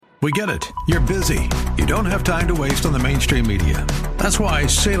We get it. You're busy. You don't have time to waste on the mainstream media. That's why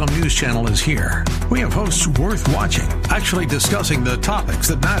Salem News Channel is here. We have hosts worth watching, actually discussing the topics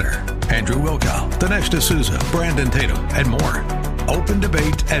that matter. Andrew Wilkow, Dinesh D'Souza, Brandon Tatum, and more. Open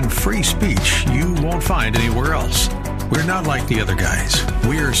debate and free speech you won't find anywhere else. We're not like the other guys.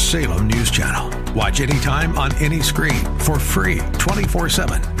 We're Salem News Channel. Watch anytime on any screen for free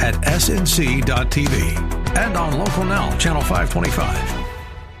 24/7 at snc.tv and on Local Now, Channel 525.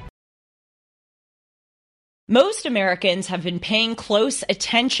 Most Americans have been paying close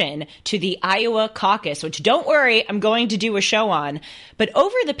attention to the Iowa caucus, which, don't worry, I'm going to do a show on. But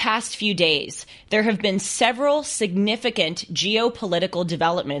over the past few days, there have been several significant geopolitical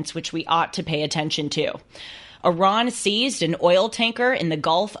developments which we ought to pay attention to. Iran seized an oil tanker in the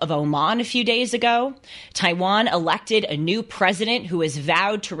Gulf of Oman a few days ago. Taiwan elected a new president who has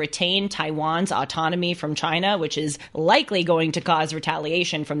vowed to retain Taiwan's autonomy from China, which is likely going to cause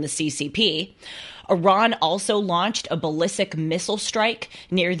retaliation from the CCP. Iran also launched a ballistic missile strike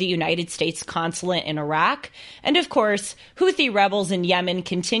near the United States consulate in Iraq. And of course, Houthi rebels in Yemen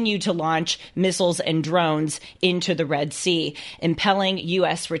continue to launch missiles and drones into the Red Sea, impelling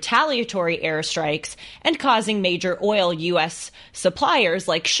U.S. retaliatory airstrikes and causing major oil U.S. suppliers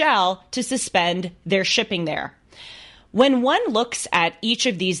like Shell to suspend their shipping there. When one looks at each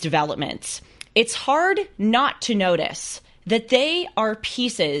of these developments, it's hard not to notice that they are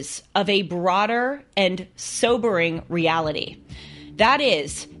pieces of a broader and sobering reality. That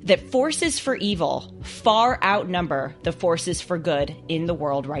is, that forces for evil far outnumber the forces for good in the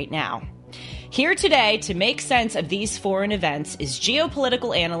world right now. Here today to make sense of these foreign events is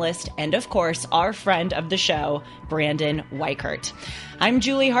geopolitical analyst and, of course, our friend of the show, Brandon Weichert. I'm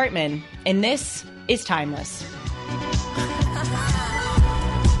Julie Hartman, and this is Timeless.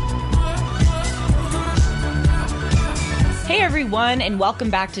 Hey everyone, and welcome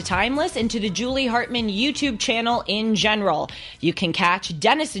back to Timeless and to the Julie Hartman YouTube channel in general. You can catch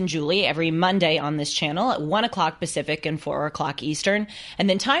Dennis and Julie every Monday on this channel at 1 o'clock Pacific and 4 o'clock Eastern. And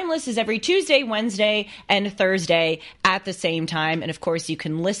then Timeless is every Tuesday, Wednesday, and Thursday at the same time. And of course, you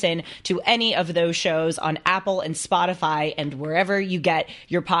can listen to any of those shows on Apple and Spotify and wherever you get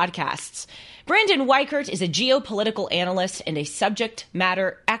your podcasts. Brandon Weichert is a geopolitical analyst and a subject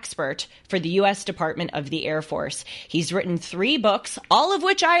matter expert for the U.S. Department of the Air Force. He's written 3 books, all of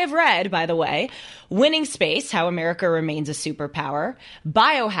which I have read, by the way. Winning Space, How America Remains a Superpower,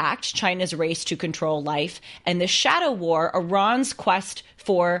 Biohacked, China's Race to Control Life, and The Shadow War, Iran's Quest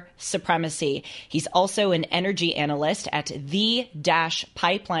for Supremacy. He's also an energy analyst at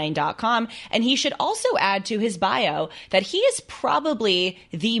the-pipeline.com, and he should also add to his bio that he is probably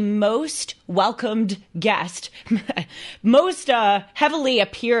the most welcomed guest, most heavily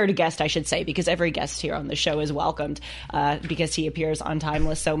appeared guest, I should say, because every guest here on the show is welcomed because he appears on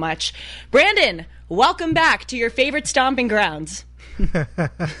Timeless so much. Brandon, welcome back to your favorite stomping grounds.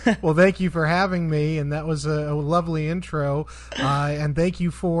 Well, thank you for having me, and that was a lovely intro. And thank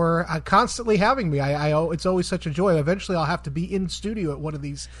you for constantly having me. It's always such a joy. Eventually, I'll have to be in studio at one of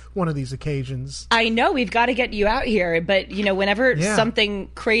these occasions. I know we've got to get you out here, but whenever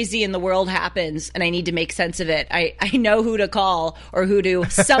something crazy in the world happens and I need to make sense of it, I know who to call or who to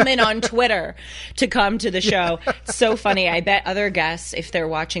summon on Twitter to come to the show. It's so funny. I bet other guests, if they're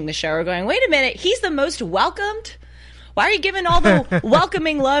watching the show, are going, "Wait a minute, he's the most welcomed? Why are you giving all the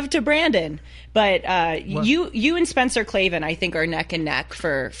welcoming love to Brandon?" But you and Spencer Clavin, I think, are neck and neck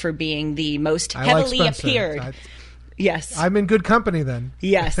for being the most heavily appeared. Yes. I'm in good company then.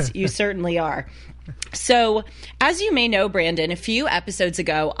 Yes, you certainly are. So, as you may know, Brandon, a few episodes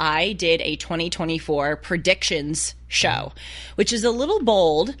ago, I did a 2024 predictions show, which is a little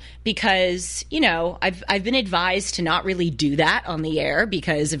bold because, I've been advised to not really do that on the air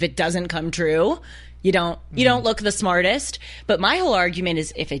because if it doesn't come true, you don't look the smartest. But my whole argument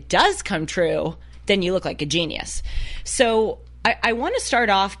is if it does come true, then you look like a genius. So I want to start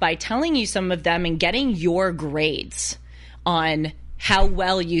off by telling you some of them and getting your grades on how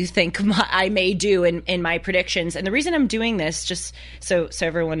well you think I may do in my predictions. And the reason I'm doing this, just so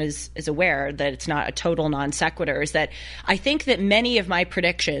everyone is aware that it's not a total non sequitur, is that I think that many of my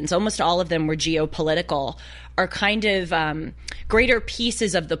predictions, almost all of them were geopolitical, are kind of greater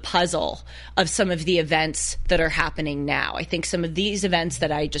pieces of the puzzle of some of the events that are happening now. I think some of these events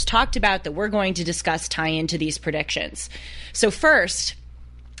that I just talked about that we're going to discuss tie into these predictions. So first,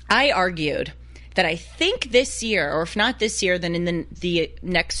 I argued that I think this year, or if not this year, then in the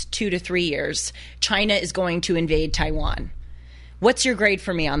next 2 to 3 years, China is going to invade Taiwan. What's your grade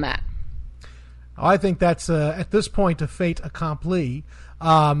for me on that? I think that's, at this point, a fait accompli. We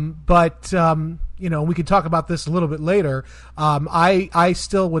could talk about this a little bit later. I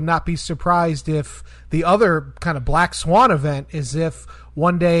still would not be surprised if the other kind of black swan event is if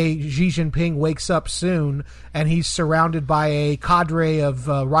one day Xi Jinping wakes up soon and he's surrounded by a cadre of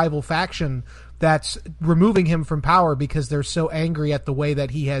rival faction that's removing him from power because they're so angry at the way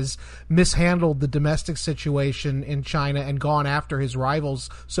that he has mishandled the domestic situation in China and gone after his rivals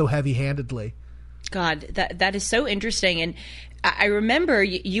so heavy-handedly. God, that is so interesting. And I remember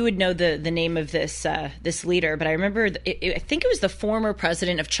you would know the name of this leader, but I remember I think it was the former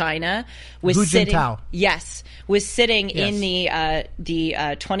president of China was Hu sitting. Jintao. Yes, was sitting in the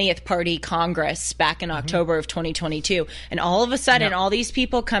 20th Party Congress back in October of 2022, and all of a sudden, all these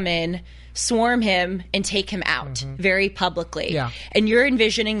people come in, swarm him, and take him out very publicly. Yeah. And you're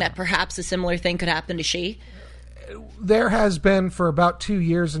envisioning that perhaps a similar thing could happen to Xi? There has been for about 2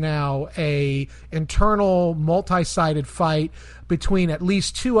 years now a internal multi-sided fight between at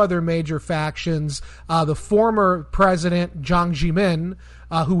least two other major factions. The former president, Jiang Zemin,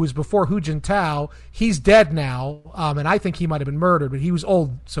 who was before Hu Jintao, he's dead now, and I think he might have been murdered, but he was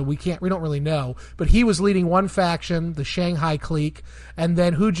old, so we don't really know. But he was leading one faction, the Shanghai clique, and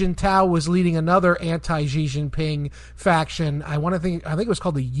then Hu Jintao was leading another anti-Xi Jinping faction. I think it was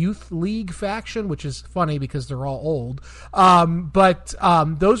called the Youth League faction, which is funny because they're all old. But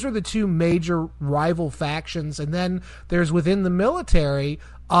those are the two major rival factions, and then there's within the military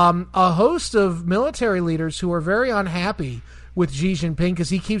a host of military leaders who are very unhappy with Xi Jinping because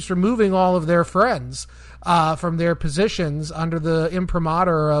he keeps removing all of their friends from their positions under the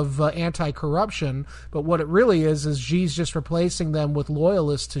imprimatur of anti-corruption. But what it really is Xi's just replacing them with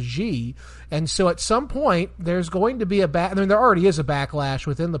loyalists to Xi. And so at some point, there's going to be there already is a backlash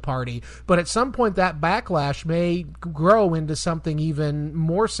within the party, but at some point that backlash may grow into something even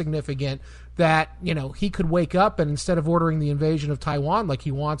more significant that, he could wake up and instead of ordering the invasion of Taiwan like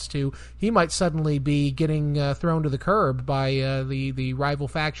he wants to, he might suddenly be getting thrown to the curb by the rival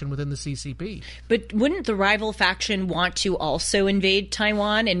faction within the CCP. But wouldn't the rival faction want to also invade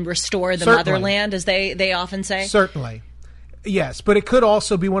Taiwan and restore the Certainly. motherland, as they often say? Certainly. Yes, but it could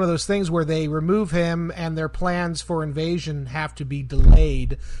also be one of those things where they remove him and their plans for invasion have to be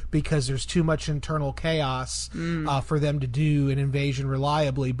delayed because there's too much internal chaos for them to do an invasion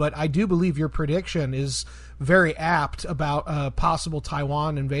reliably. But I do believe your prediction is very apt about a possible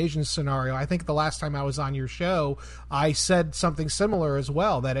Taiwan invasion scenario. I think the last time I was on your show, I said something similar as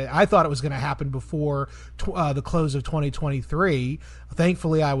well, that I thought it was going to happen before the close of 2023.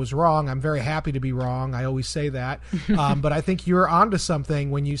 Thankfully, I was wrong. I'm very happy to be wrong. I always say that. But I think you're onto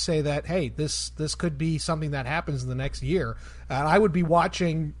something when you say that, hey, this could be something that happens in the next year. I would be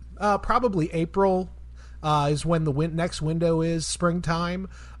watching probably April is when the next window is, springtime,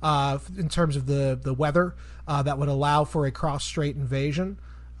 in terms of the weather that would allow for a cross-strait invasion.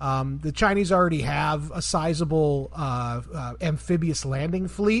 The Chinese already have a sizable amphibious landing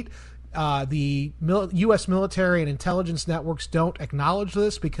fleet. The U.S. military and intelligence networks don't acknowledge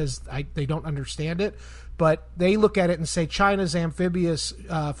this because they don't understand it. But they look at it and say China's amphibious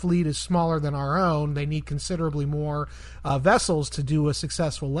fleet is smaller than our own. They need considerably more vessels to do a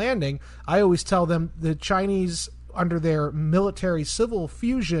successful landing. I always tell them the Chinese, under their military-civil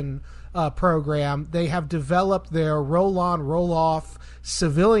fusion program, they have developed their roll-on, roll-off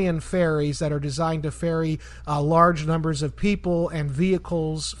civilian ferries that are designed to ferry large numbers of people and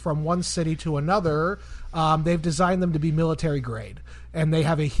vehicles from one city to another. They've designed them to be military grade, and they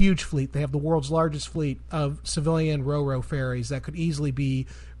have a huge fleet. They have the world's largest fleet of civilian ro-ro ferries that could easily be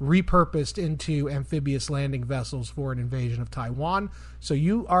repurposed into amphibious landing vessels for an invasion of Taiwan. So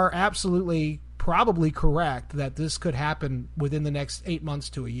you are absolutely probably correct that this could happen within the next 8 months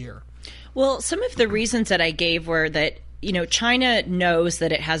to a year. Well, some of the reasons that I gave were that China knows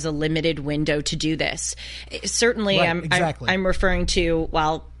that it has a limited window to do this. Certainly, right, exactly. I'm referring to,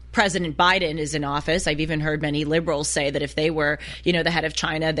 while President Biden is in office, I've even heard many liberals say that if they were, the head of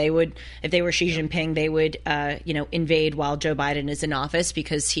China, if they were Xi Jinping, they would, invade while Joe Biden is in office,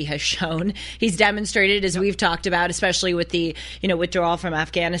 because he's demonstrated, as we've talked about, especially with the, withdrawal from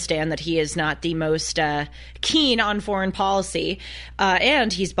Afghanistan, that he is not the most keen on foreign policy,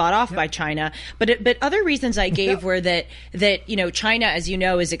 and he's bought off by China. But other reasons I gave were that China, as you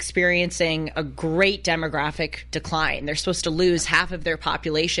know, is experiencing a great demographic decline. They're supposed to lose half of their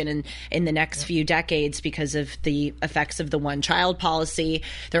population in the next few decades because of the effects of the one-child policy.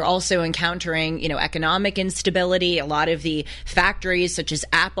 They're also encountering, economic instability. A lot of the factories, such as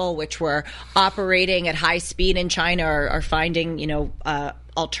Apple, which were operating at high speed in China, are finding,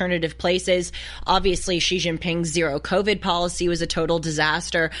 alternative places. Obviously, Xi Jinping's zero COVID policy was a total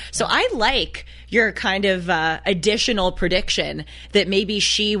disaster. So I like your kind of additional prediction that maybe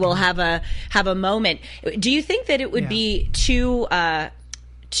Xi will have a moment. Do you think that it would be too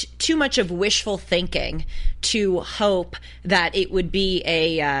much of wishful thinking to hope that it would be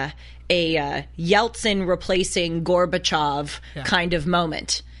a Yeltsin replacing Gorbachev kind of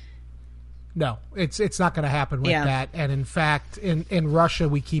moment? No, it's not going to happen with that. And in fact, in Russia,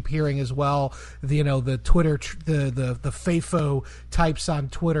 we keep hearing as well, the Twitter, the FAFO types on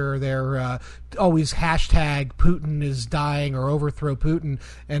Twitter, they're always hashtag Putin is dying or overthrow Putin.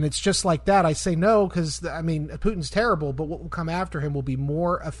 And it's just like that. I say no, because Putin's terrible, but what will come after him will be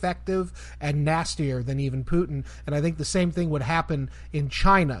more effective and nastier than even Putin. And I think the same thing would happen in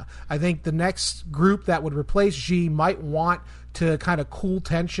China. I think the next group that would replace Xi might want to kind of cool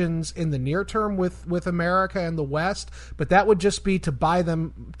tensions in the near term with America and the West, but that would just be to buy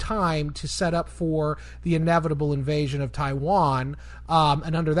them time to set up for the inevitable invasion of Taiwan.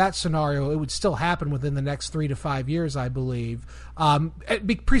 And under that scenario, it would still happen within the next 3 to 5 years, I believe.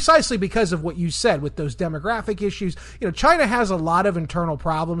 Precisely because of what you said with those demographic issues. China has a lot of internal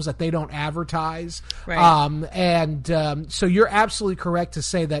problems that they don't advertise. Right. So you're absolutely correct to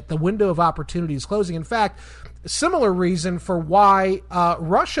say that the window of opportunity is closing. In fact, similar reason for why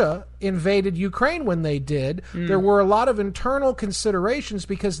Russia invaded Ukraine when they did. There were a lot of internal considerations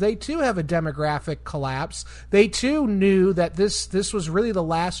because they too have a demographic collapse. They too knew that this was really the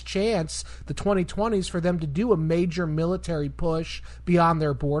last chance, the 2020s, for them to do a major military push beyond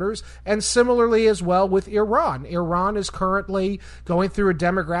their borders. And similarly as well with Iran. Iran is currently going through a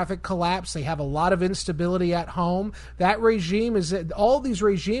demographic collapse. They have a lot of instability at home. That regime all these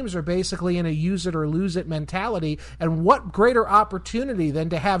regimes are basically in a use it or lose it mentality. And what greater opportunity than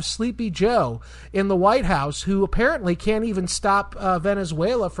to have Sleepy Joe in the White House, who apparently can't even stop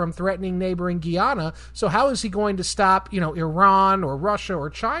Venezuela from threatening neighboring Guyana. So how is he going to stop, Iran or Russia or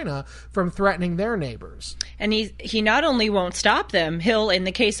China from threatening their neighbors? And he not only won't stop them, he'll, in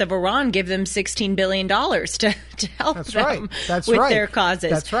the case of Iran, give them $16 billion to help them with their causes.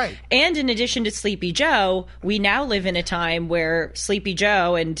 That's right. And in addition to Sleepy Joe, we now live in a time where Sleepy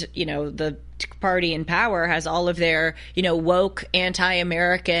Joe and, the party in power has all of their, woke,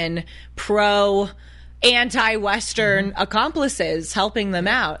 anti-American, anti-Western accomplices helping them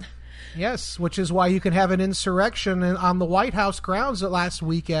out. Yes, which is why you can have an insurrection on the White House grounds last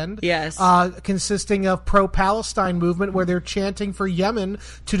weekend. Yes. Consisting of pro-Palestine movement where they're chanting for Yemen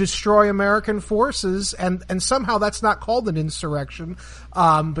to destroy American forces. And somehow that's not called an insurrection.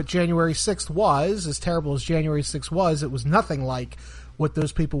 But January 6th was, as terrible as January 6th was, it was nothing like what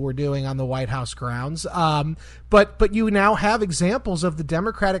those people were doing on the White House grounds. But you now have examples of the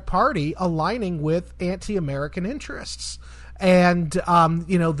Democratic Party aligning with anti-American interests. And,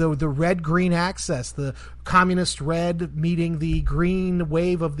 the red-green axis, the communist red meeting the green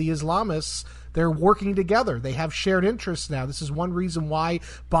wave of the Islamists, they're working together. They have shared interests now. This is one reason why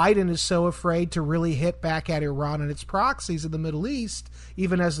Biden is so afraid to really hit back at Iran and its proxies in the Middle East,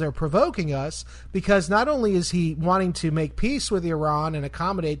 even as they're provoking us, because not only is he wanting to make peace with Iran and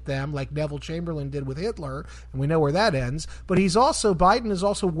accommodate them like Neville Chamberlain did with Hitler, and we know where that ends, but Biden is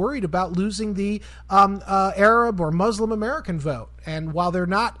also worried about losing the Arab or Muslim American vote. And while they're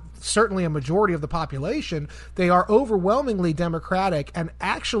not certainly a majority of the population, they are overwhelmingly Democratic. And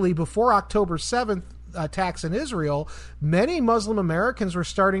actually, before October 7th attacks in Israel, many Muslim Americans were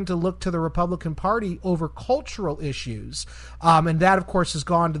starting to look to the Republican Party over cultural issues. And that, of course, has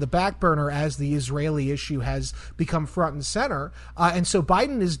gone to the back burner as the Israeli issue has become front and center. And so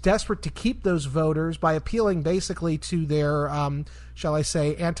Biden is desperate to keep those voters by appealing basically to their shall I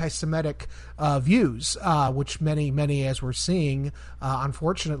say, anti-Semitic views, which many, as we're seeing,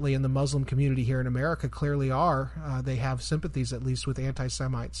 unfortunately, in the Muslim community here in America clearly are. They have sympathies, at least, with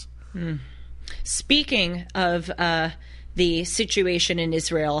anti-Semites. Speaking of the situation in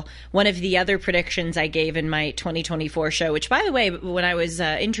Israel, one of the other predictions I gave in my 2024 show, which, by the way, when I was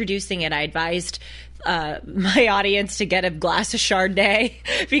introducing it, I advised my audience to get a glass of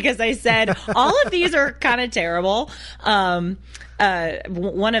Chardonnay because I said all of these are kind of terrible.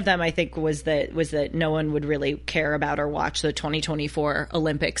 One of them, I think, was that no one would really care about or watch the 2024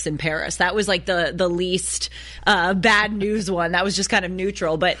 Olympics in Paris. That was like the least bad news one. That was just kind of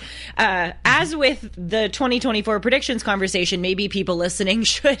neutral. But as with the 2024 predictions conversation, maybe people listening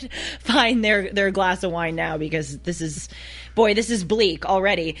should find their glass of wine now because this is bleak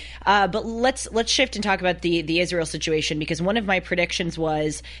already. But let's shift and talk about the Israel situation, because one of my predictions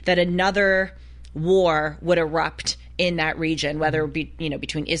was that another war would erupt in that region, whether it be,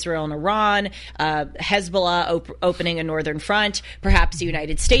 between Israel and Iran, Hezbollah opening a northern front, perhaps the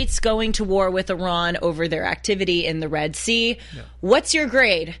United States going to war with Iran over their activity in the Red Sea. Yeah. What's your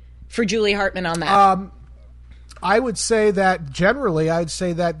grade for Julie Hartman on that? I would say that generally, I'd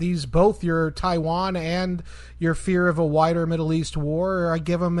say that these, both your Taiwan and your fear of a wider Middle East war, I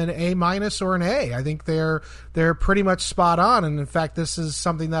give them an A- or an A. I think they're pretty much spot on. And in fact, this is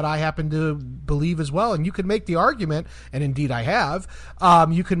something that I happen to believe as well. And you could make the argument, and indeed I have,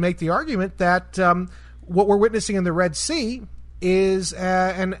 you could make the argument that what we're witnessing in the Red Sea is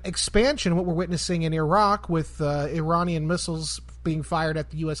an expansion of what we're witnessing in Iraq with Iranian missiles being fired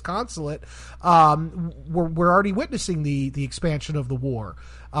at the U.S. consulate. We're already witnessing the expansion of the war.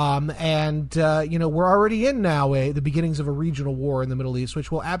 And we're already in now the beginnings of a regional war in the Middle East,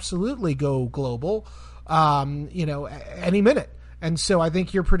 which will absolutely go global, any minute. And so I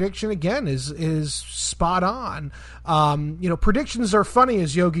think your prediction, again, is spot on. Predictions are funny,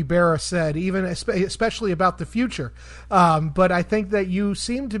 as Yogi Berra said, even especially about the future. But I think that you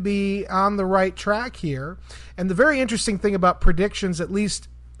seem to be on the right track here. And the very interesting thing about predictions, at least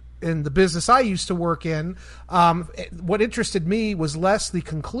in the business I used to work in, what interested me was less the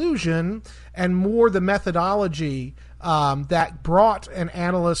conclusion and more the methodology that brought an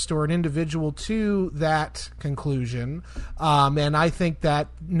analyst or an individual to that conclusion. And I think that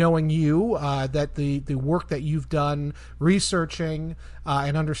knowing you, that the work that you've done researching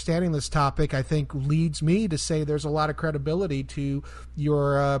and understanding this topic, I think leads me to say there's a lot of credibility to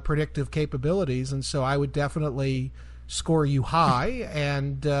your predictive capabilities. And so I would definitely score you high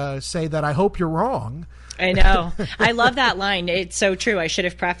and say that I hope you're wrong. I know. I love that line. It's so true. I should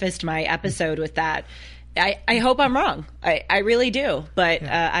have prefaced my episode with that. I hope I'm wrong. I really do, but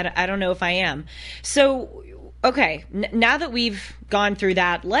I don't know if I am. So, okay, now that we've gone through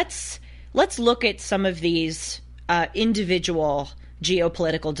that, let's look at some of these individual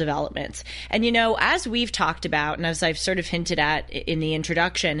geopolitical developments. And, as we've talked about, and as I've sort of hinted at in the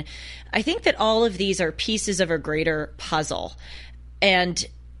introduction, I think that all of these are pieces of a greater puzzle. And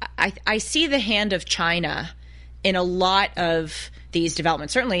I see the hand of China in a lot of these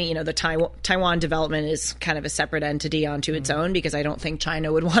developments. Certainly, the Taiwan development is kind of a separate entity onto its own, because I don't think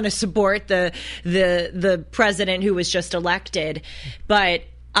China would want to support the president who was just elected. But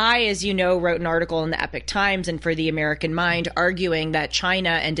I, as you know, wrote an article in the Epoch Times and for the American Mind arguing that China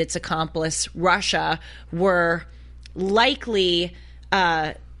and its accomplice Russia were likely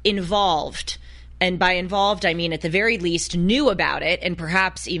involved. And by involved, I mean at the very least knew about it and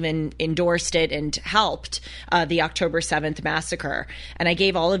perhaps even endorsed it and helped the October 7th massacre. And I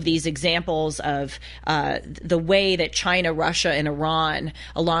gave all of these examples of the way that China, Russia, and Iran,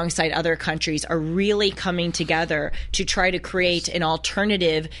 alongside other countries, are really coming together to try to create an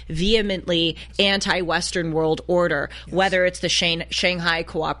alternative, vehemently anti-Western world order, whether it's the Shanghai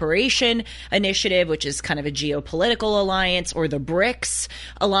Cooperation Initiative, which is kind of a geopolitical alliance, or the BRICS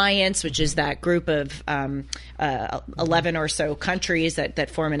alliance, which is that group of 11 or so countries that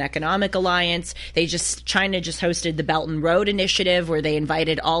form an economic alliance. China just hosted the Belt and Road Initiative, where they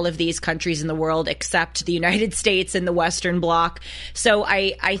invited all of these countries in the world except the United States and the Western Bloc. So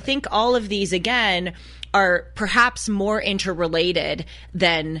I think all of these, again, are perhaps more interrelated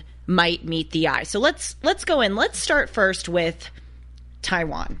than might meet the eye. So let's go in. Let's start first with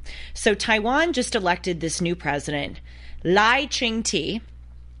Taiwan. So Taiwan just elected this new president, Lai Ching-te,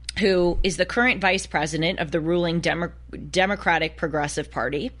 who is the current vice president of the ruling Democratic Progressive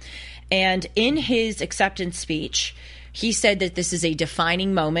Party. And in his acceptance speech, he said that this is a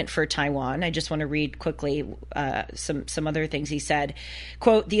defining moment for Taiwan. I just want to read quickly some other things he said.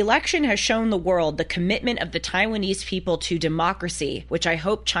 Quote, "The election has shown the world the commitment of the Taiwanese people to democracy, which I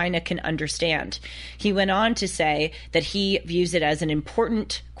hope China can understand." He went on to say that he views it as an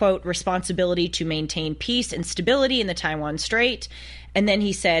important, quote, responsibility to maintain peace and stability in the Taiwan Strait. And then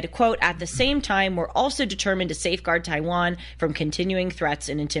he said, quote, "At the same time, we're also determined to safeguard Taiwan from continuing threats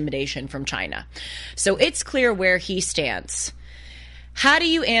and intimidation from China." So it's clear where he stands. How do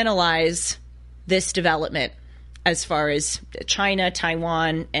you analyze this development as far as China,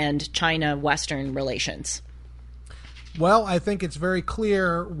 Taiwan, and China-Western relations? Well, I think it's very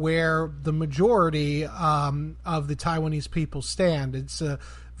clear where the majority of the Taiwanese people stand. It's a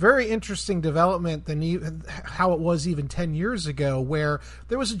very interesting development than how it was even 10 years ago, where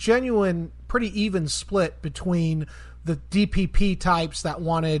there was a genuine, pretty even split between the DPP types that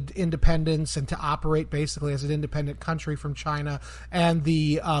wanted independence and to operate basically as an independent country from China, and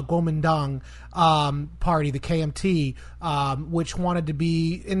the Kuomintang party, the KMT, which wanted to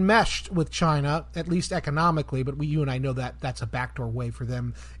be enmeshed with China, at least economically, but you and I know that that's a backdoor way for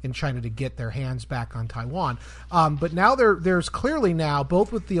them in China to get their hands back on Taiwan. But now there's clearly now,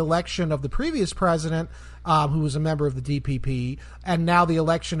 both with the election of the previous president, who was a member of the DPP, and now the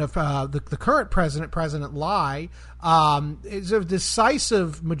election of the current president, President Lai, is a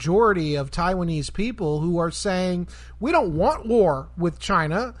decisive majority of Taiwanese people who are saying, we don't want war with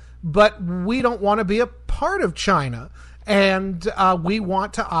China, but we don't want to be a part of China. And we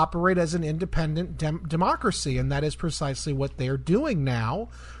want to operate as an independent democracy, and that is precisely what they're doing now.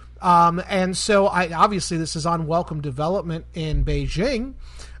 And so obviously this is unwelcome development in Beijing.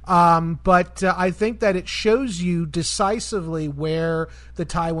 But I think that it shows you decisively where the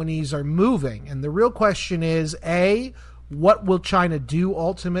Taiwanese are moving. And the real question is, A, what will China do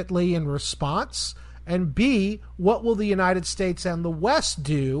ultimately in response? And B, what will the United States and the West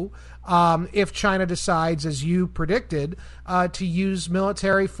do if China decides, as you predicted, to use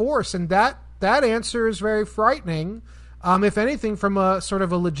military force? And that answer is very frightening. If anything, from a sort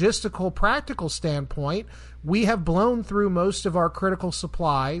of a logistical, practical standpoint, we have blown through most of our critical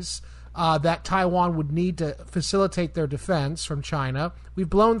supplies that Taiwan would need to facilitate their defense from China. We've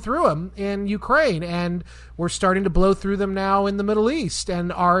blown through them in Ukraine, and we're starting to blow through them now in the Middle East,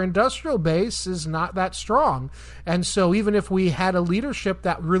 and our industrial base is not that strong. And so even if we had a leadership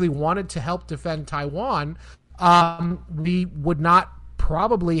that really wanted to help defend Taiwan, we would not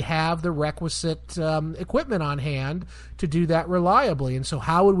probably have the requisite equipment on hand to do that reliably. And so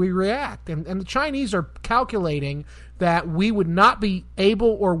how would we react? And the Chinese are calculating that we would not be able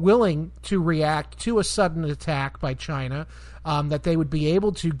or willing to react to a sudden attack by China, that they would be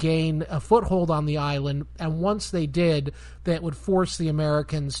able to gain a foothold on the island. And once they did, that would force the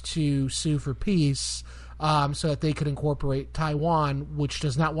Americans to sue for peace, so that they could incorporate Taiwan, which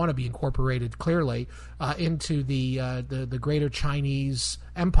does not want to be incorporated clearly, into the greater Chinese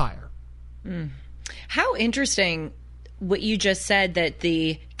empire. How interesting what you just said, that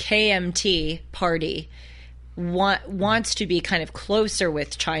the KMT party wants to be kind of closer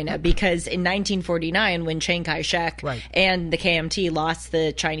with China, because in 1949, when Chiang Kai-shek and the KMT lost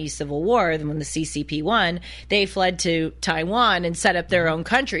the Chinese Civil War, then when the CCP won, they fled to Taiwan and set up their own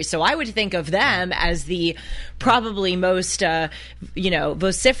country. So I would think of them as the probably most,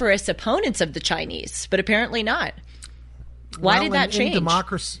 vociferous opponents of the Chinese, but apparently not. Why did that change?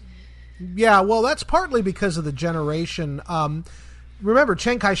 Democracy. Yeah, well, that's partly because of the generation. Remember,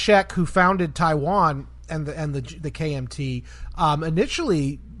 Chiang Kai-shek, who founded Taiwan, and the KMT,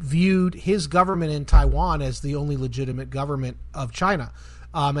 initially viewed his government in Taiwan as the only legitimate government of China.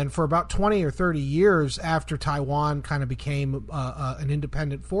 And for about 20 or 30 years after Taiwan kind of became an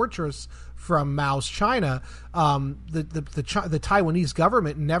independent fortress from Mao's China, the Taiwanese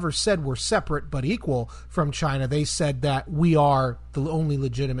government never said we're separate but equal from China. They said that we are the only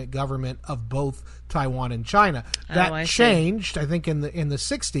legitimate government of both Taiwan and China. That changed, I think, in the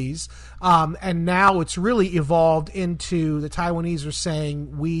 60s, and now it's really evolved into the Taiwanese are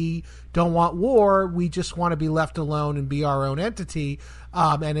saying we don't want war, we just want to be left alone and be our own entity.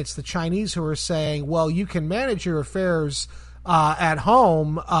 And it's the Chinese who are saying, well, you can manage your affairs at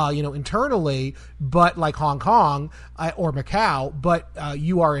home, internally, but like Hong Kong or Macau, but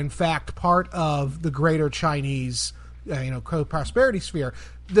you are in fact part of the greater Chinese, prosperity sphere.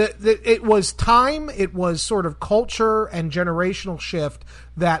 It was time, it was sort of culture and generational shift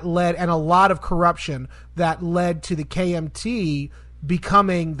that led, and a lot of corruption that led to the KMT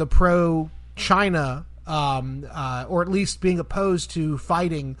becoming the pro-China, or at least being opposed to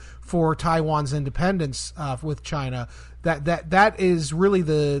fighting for Taiwan's independence with China. That is really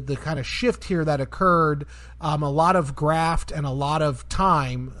the kind of shift here that occurred. A lot of graft and a lot of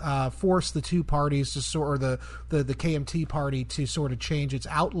time forced the two parties to sort of the KMT party to sort of change its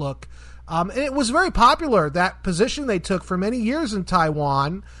outlook. And it was very popular, that position they took for many years in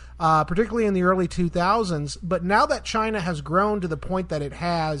Taiwan, particularly in the early 2000s. But now that China has grown to the point that it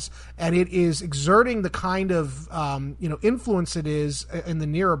has, and it is exerting the kind of influence it is in the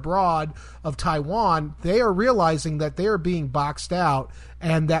near abroad of Taiwan, they are realizing that they are being boxed out,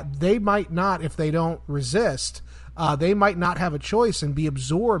 and that they might not, if they don't resist, they might not have a choice and be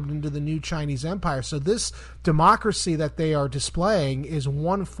absorbed into the new Chinese empire. So this democracy that they are displaying is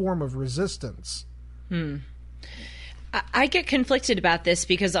one form of resistance. I get conflicted about this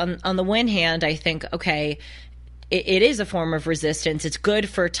because on the one hand, I think, okay, it is a form of resistance. It's good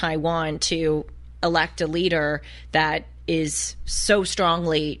for Taiwan to elect a leader that is so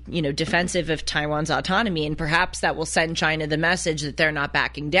strongly, defensive of Taiwan's autonomy, and perhaps that will send China the message that they're not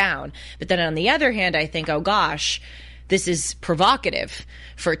backing down. But then on the other hand, I think, oh gosh, this is provocative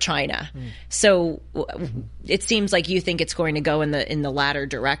for China. So it seems like you think it's going to go in the latter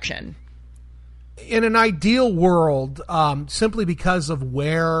direction. In an ideal world, simply because of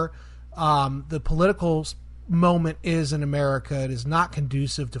where the political moment is in America, it is not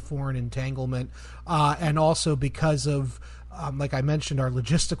conducive to foreign entanglement, and also because of, like I mentioned, our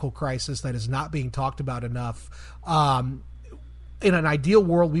logistical crisis that is not being talked about enough. In an ideal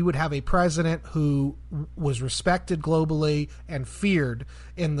world, we would have a president who was respected globally and feared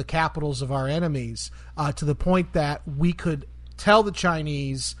in the capitals of our enemies, to the point that we could tell the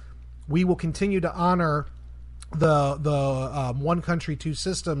Chinese, we will continue to honor the one country, two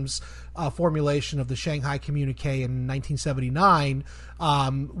systems formulation of the Shanghai Communique in 1979,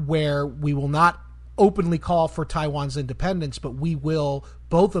 where we will not openly call for Taiwan's independence, but we will,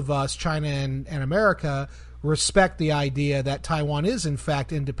 both of us, China and America, respect the idea that Taiwan is in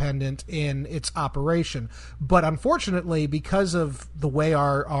fact independent in its operation. But unfortunately, because of the way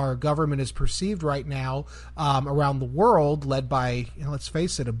our government is perceived right now around the world, led by, let's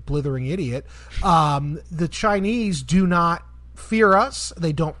face it, a blithering idiot, the Chinese do not fear us,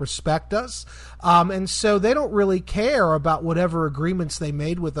 they don't respect us, and so they don't really care about whatever agreements they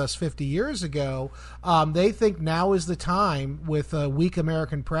made with us 50 years ago. They think now is the time, with a weak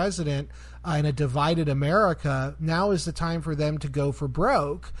American president and a divided America, now is the time for them to go for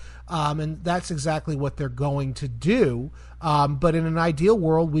broke, and that's exactly what they're going to do. But in an ideal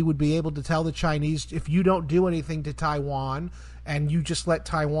world, we would be able to tell the Chinese, if you don't do anything to Taiwan and you just let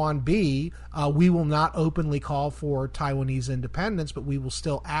Taiwan be, we will not openly call for Taiwanese independence, but we will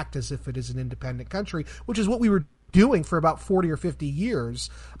still act as if it is an independent country, which is what we were doing for about 40 or 50 years.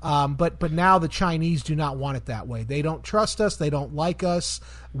 But now the Chinese do not want it that way. They don't trust us. They don't like us.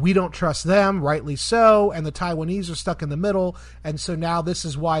 We don't trust them, rightly so. And the Taiwanese are stuck in the middle. And so now this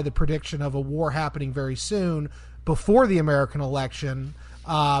is why the prediction of a war happening very soon, before the American election,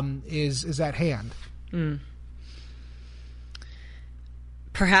 is at hand.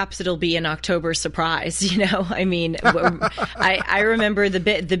 Perhaps it'll be an October surprise, I mean, I remember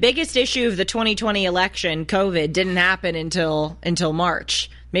the biggest issue of the 2020 election, COVID, didn't happen until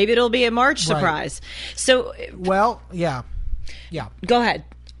March. Maybe it'll be a March surprise. Right. So, well, yeah. Go ahead.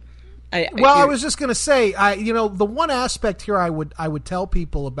 I was just going to say, the one aspect here I would tell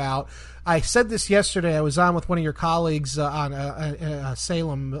people about. I said this yesterday. I was on with one of your colleagues on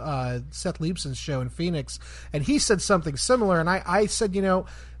Salem, Seth Leibson's show in Phoenix, and he said something similar. And I said,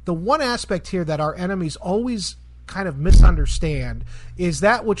 the one aspect here that our enemies always kind of misunderstand is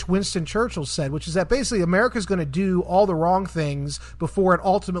that which Winston Churchill said, which is that basically America's going to do all the wrong things before it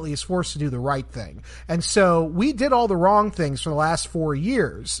ultimately is forced to do the right thing. And so we did all the wrong things for the last 4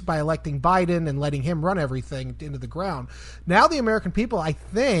 years by electing Biden and letting him run everything into the ground. Now the American people, I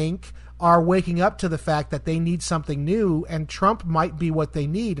think, are waking up to the fact that they need something new, and Trump might be what they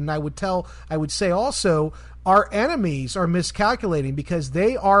need. And I would say also, our enemies are miscalculating, because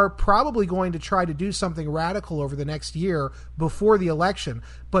they are probably going to try to do something radical over the next year before the election.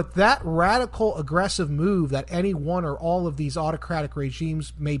 But that radical, aggressive move that any one or all of these autocratic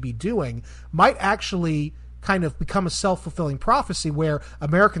regimes may be doing might actually kind of become a self-fulfilling prophecy, where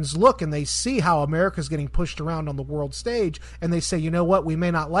Americans look and they see how America's getting pushed around on the world stage, and they say, you know what, we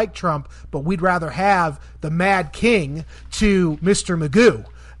may not like Trump, but we'd rather have the Mad King to Mr. Magoo.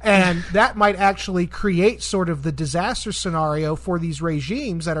 And that might actually create sort of the disaster scenario for these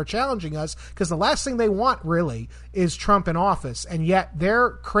regimes that are challenging us, because the last thing they want really is Trump in office. And yet their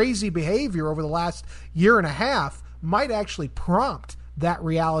crazy behavior over the last year and a half might actually prompt that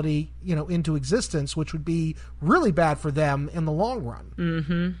reality, into existence, which would be really bad for them in the long run.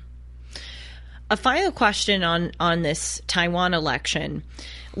 Mm-hmm. A final question on this Taiwan election.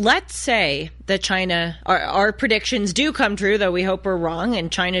 Let's say that China, our predictions do come true, though we hope we're wrong,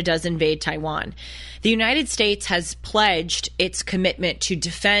 and China does invade Taiwan. The United States has pledged its commitment to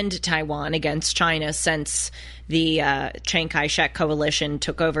defend Taiwan against China since the Chiang Kai-shek coalition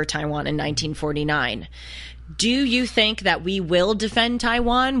took over Taiwan in 1949. Do you think that we will defend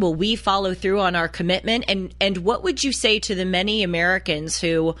Taiwan? Will we follow through on our commitment? And what would you say to the many Americans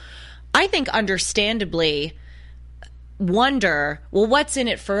who, I think understandably, wonder, well, what's in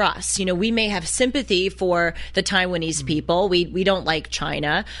it for us? We may have sympathy for the Taiwanese people. We don't like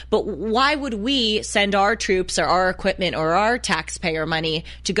China. But why would we send our troops or our equipment or our taxpayer money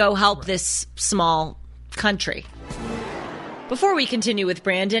to go help this small country? Before we continue with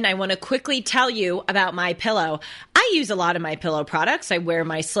Brandon, I want to quickly tell you about MyPillow. I I use a lot of MyPillow products. I wear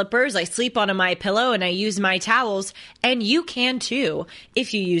my slippers, I sleep on a MyPillow, and I use my towels. And you can too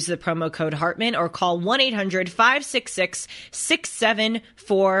if you use the promo code Hartman or call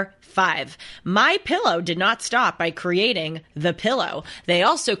 1-800-566-6745. MyPillow did not stop by creating the pillow. They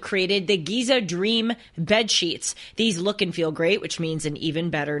also created the Giza Dream bed sheets. These look and feel great, which means an even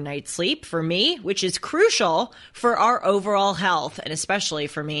better night's sleep for me, which is crucial for our overall health, and especially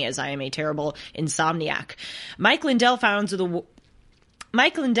for me as I am a terrible insomniac. Mike Lindell found the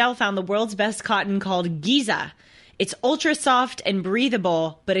world's best cotton called Giza. It's ultra soft and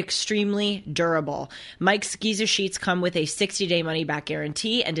breathable, but extremely durable. Mike's Giza sheets come with a 60-day money-back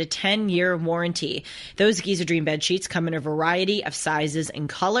guarantee and a 10-year warranty. Those Giza Dream bed sheets come in a variety of sizes and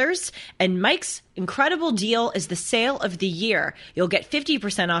colors. And Mike's incredible deal is the sale of the year. You'll get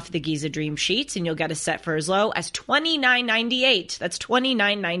 50% off the Giza Dream sheets, and you'll get a set for as low as $29.98. That's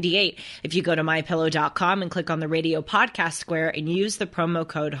 $29.98 if you go to MyPillow.com and click on the radio podcast square and use the promo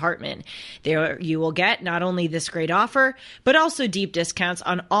code Hartman. There you will get not only this great offer, but also deep discounts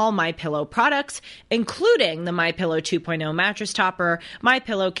on all MyPillow products, including the MyPillow 2.0 mattress topper,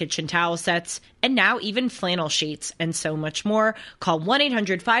 MyPillow kitchen towel sets, and now even flannel sheets, and so much more. Call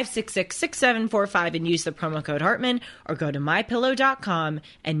 1-800-566-6745 and use the promo code Hartman, or go to MyPillow.com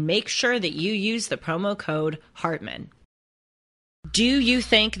and make sure that you use the promo code Hartman. Do you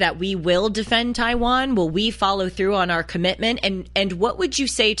think that we will defend Taiwan? Will we follow through on our commitment? And what would you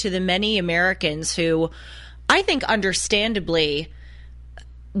say to the many Americans who, I think understandably,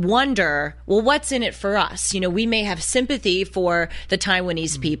 wonder, well, what's in it for us? You know, we may have sympathy for the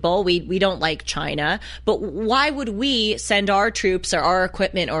Taiwanese people. We don't like China, but why would we send our troops or our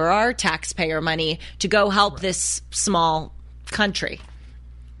equipment or our taxpayer money to go help this small country?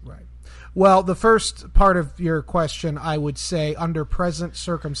 Right. Well, the first part of your question, I would say under present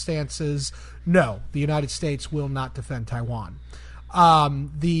circumstances, no, the United States will not defend Taiwan.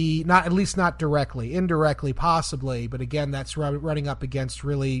 Not at least not directly, indirectly possibly, but again, that's running up against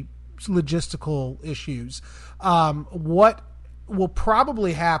really logistical issues. What will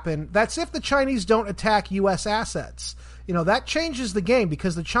probably happen, that's if the Chinese don't attack U.S. assets. You know, that changes the game,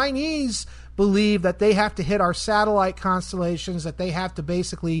 because the Chinese believe that they have to hit our satellite constellations, that they have to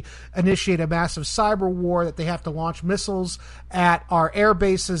basically initiate a massive cyber war, that they have to launch missiles at our air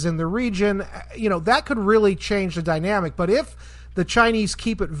bases in the region. You know, that could really change the dynamic. But if the Chinese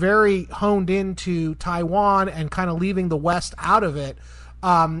keep it very honed into Taiwan and kind of leaving the West out of it,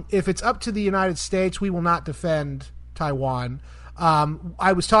 if it's up to the United States, we will not defend Taiwan.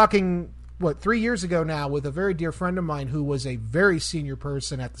 I was talking, 3 years ago now, with a very dear friend of mine who was a very senior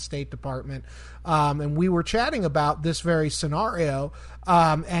person at the State Department, and we were chatting about this very scenario,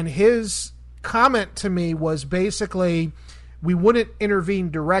 and his comment to me was basically, we wouldn't intervene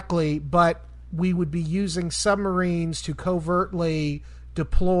directly, but we would be using submarines to covertly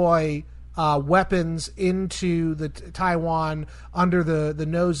deploy weapons into the Taiwan under the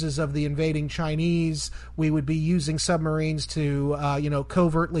noses of the invading Chinese. We would be using submarines to,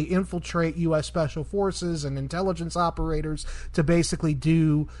 covertly infiltrate U.S. Special Forces and intelligence operators to basically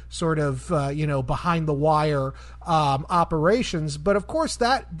do sort of, behind the wire operations. But of course,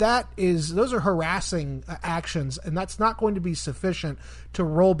 those are harassing actions, and that's not going to be sufficient to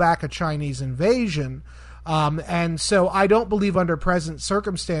roll back a Chinese invasion. And so I don't believe under present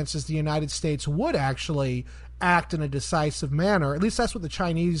circumstances the United States would actually act in a decisive manner. At least that's what the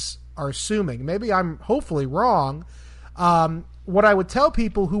Chinese are assuming. Maybe I'm hopefully wrong. What I would tell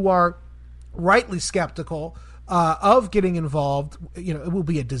people who are rightly skeptical of getting involved, it will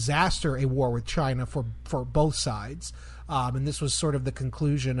be a disaster, a war with China for both sides. And this was sort of the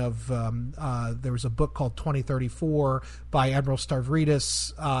conclusion of, there was a book called 2034 by Admiral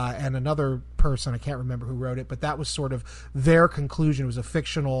Stavridis and another person, I can't remember who wrote it, but that was sort of their conclusion. It was a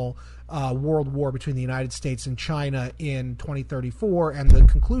fictional world war between the United States and China in 2034, and the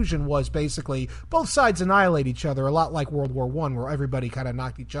conclusion was basically both sides annihilate each other, a lot like World War I, where everybody kind of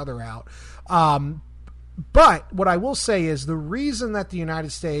knocked each other out. But what I will say is the reason that the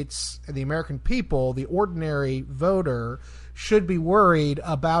United States and the American people, the ordinary voter, should be worried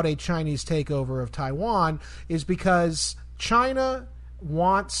about a Chinese takeover of Taiwan is because China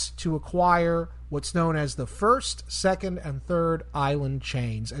wants to acquire what's known as the first, second, and third island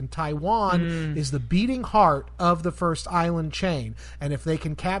chains. And Taiwan is the beating heart of the first island chain. And if they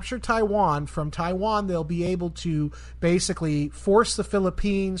can capture Taiwan, from Taiwan, they'll be able to basically force the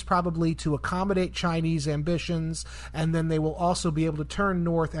Philippines probably to accommodate Chinese ambitions. And then they will also be able to turn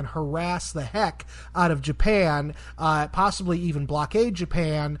north and harass the heck out of Japan, possibly even blockade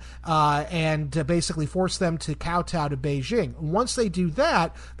Japan, and basically force them to kowtow to Beijing. Once they do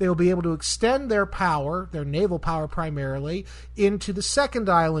that, they will be able to extend their their power, their naval power primarily, into the second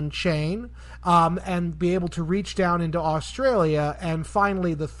island chain, and be able to reach down into Australia. And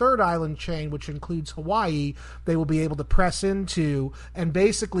finally, the third island chain, which includes Hawaii, they will be able to press into and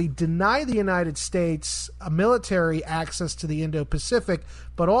basically deny the United States a military access to the Indo-Pacific,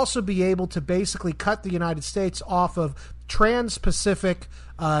 but also be able to basically cut the United States off of trans-Pacific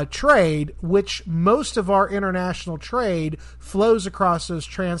trade, which most of our international trade flows across those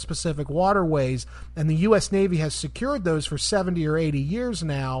trans-Pacific waterways, and the U.S. Navy has secured those for 70 or 80 years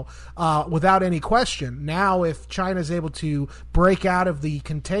now without any question. Now, if China is able to break out of the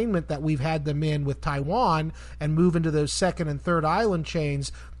containment that we've had them in with Taiwan and move into those second and third island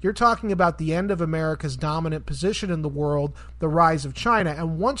chains, you're talking about the end of America's dominant position in the world, the rise of China.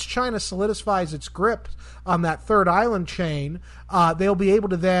 And once China solidifies its grip on that third island chain, they'll be able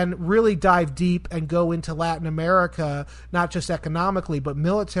to then really dive deep and go into Latin America, not just economically, but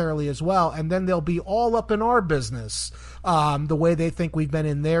militarily as well. And then they'll be all up in our business, the way they think we've been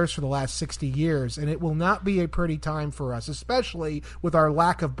in theirs for the last 60 years. And it will not be a pretty time for us, especially with our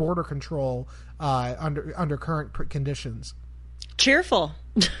lack of border control under current conditions. Cheerful.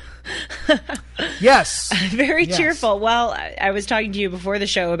 Yes. Very cheerful. Well, I was talking to you before the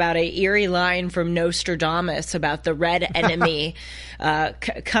show about a eerie line from Nostradamus about the red enemy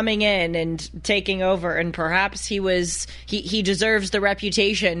coming in and taking over, and perhaps he deserves the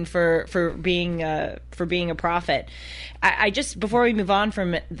reputation for being a prophet. I just, before we move on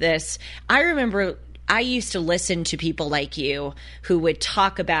from this, I remember I used to listen to people like you who would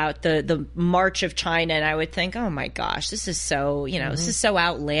talk about the march of China, and I would think, oh my gosh, this is so, this is so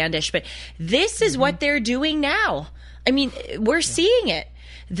outlandish. But this is what they're doing now. I mean, we're seeing it.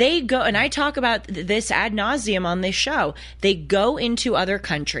 They go, and I talk about this ad nauseum on this show. They go into other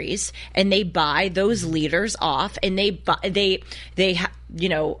countries and they buy those leaders off, and they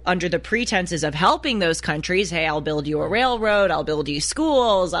under the pretenses of helping those countries, hey, I'll build you a railroad, I'll build you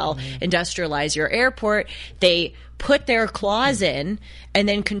schools, I'll industrialize your airport. They put their claws in and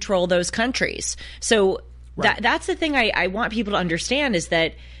then control those countries. So that's the thing I want people to understand, is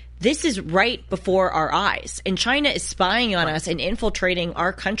that this is right before our eyes, and China is spying on us and infiltrating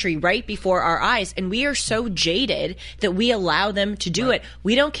our country right before our eyes. And we are so jaded that we allow them to do it.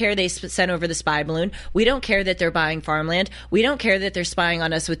 We don't care they sent over the spy balloon. We don't care that they're buying farmland. We don't care that they're spying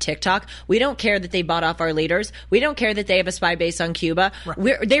on us with TikTok. We don't care that they bought off our leaders. We don't care that they have a spy base on Cuba.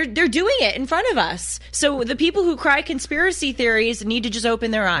 They're doing it in front of us. So the people who cry conspiracy theories need to just open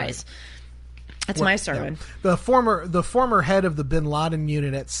their eyes. That's my sermon. Yeah. The former head of the Bin Laden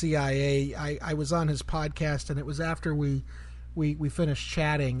unit at CIA, I was on his podcast, and it was after we finished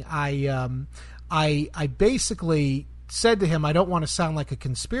chatting. I basically said to him, I don't want to sound like a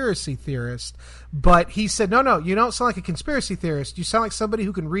conspiracy theorist, but he said, no, you don't sound like a conspiracy theorist. You sound like somebody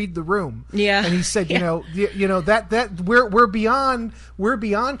who can read the room. Yeah. And he said, that we're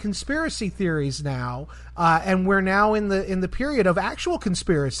beyond conspiracy theories now, and we're now in the period of actual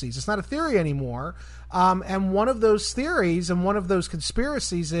conspiracies. It's not a theory anymore. And one of those theories and one of those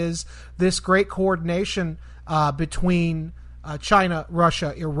conspiracies is this great coordination between China,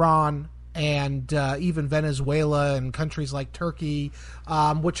 Russia, Iran, and even Venezuela and countries like Turkey,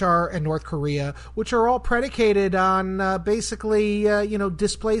 and North Korea, which are all predicated on basically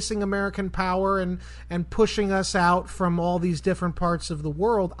displacing American power and pushing us out from all these different parts of the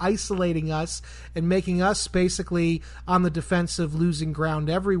world, isolating us and making us basically on the defensive, losing ground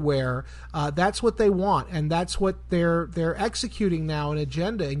everywhere. That's what they want, and that's what they're executing now, an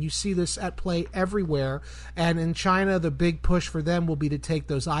agenda. And you see this at play everywhere. And in China, the big push for them will be to take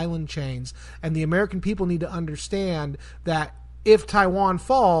those island chains. And the American people need to understand that if Taiwan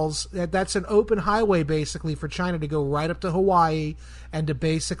falls, that's an open highway basically for China to go right up to Hawaii and to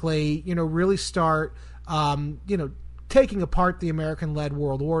basically, really start, taking apart the American-led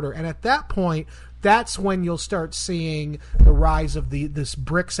world order. And at that point, that's when you'll start seeing the rise of this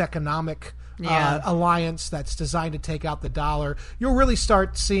BRICS economic alliance that's designed to take out the dollar. You'll really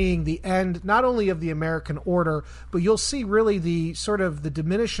start seeing the end not only of the American order, but you'll see really the sort of the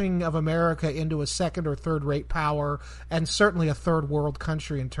diminishing of America into a second or third rate power, and certainly a third world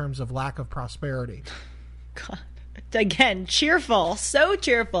country in terms of lack of prosperity. God. Again, cheerful, so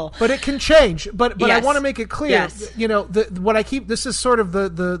cheerful. But it can change. But yes. I want to make it clear. Yes. This is sort of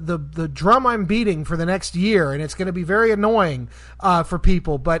the drum I'm beating for the next year, and it's going to be very annoying for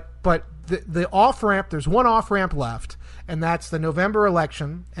people. But the off ramp, there's one off ramp left, and that's the November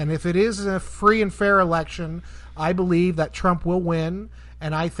election. And if it is a free and fair election, I believe that Trump will win.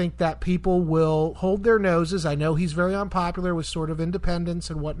 And I think that people will hold their noses. I know he's very unpopular with sort of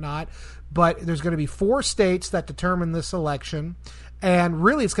independents and whatnot, but there's going to be 4 states that determine this election. And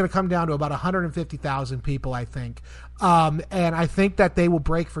really, it's going to come down to about 150,000 people, I think. And I think that they will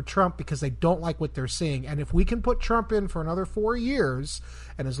break for Trump because they don't like what they're seeing. And if we can put Trump in for another 4 years,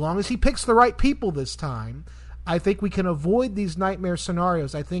 and as long as he picks the right people this time, I think we can avoid these nightmare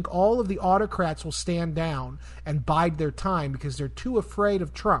scenarios. I think all of the autocrats will stand down and bide their time because they're too afraid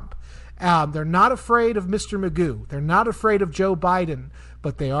of Trump. They're not afraid of Mr. Magoo. They're not afraid of Joe Biden,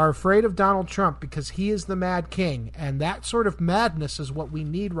 but they are afraid of Donald Trump because he is the mad king. And that sort of madness is what we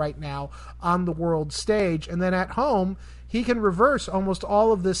need right now on the world stage. And then at home, he can reverse almost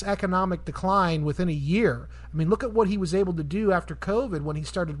all of this economic decline within a year. I mean, look at what he was able to do after COVID when he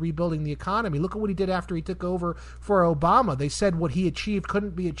started rebuilding the economy. Look at what he did after he took over for Obama. They said what he achieved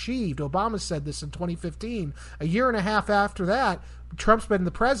couldn't be achieved. Obama said this in 2015. A year and a half after that, Trump's been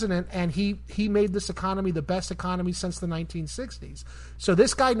the president, and he made this economy the best economy since the 1960s. So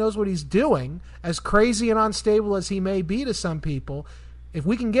this guy knows what he's doing, as crazy and unstable as he may be to some people. If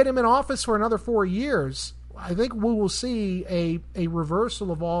we can get him in office for another 4 years, I think we will see a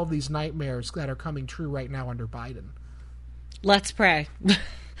reversal of all of these nightmares that are coming true right now under Biden. Let's pray.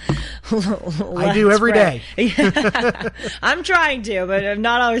 I do every day. I'm trying to, but I'm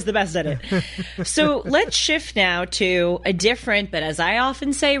not always the best at it. So let's shift now to a different, but as I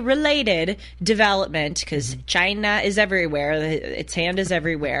often say, related development, because China is everywhere. Its hand is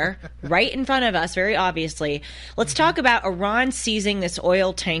everywhere, right in front of us, very obviously. Let's talk about Iran seizing this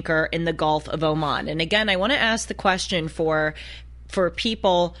oil tanker in the Gulf of Oman. And again, I want to ask the question for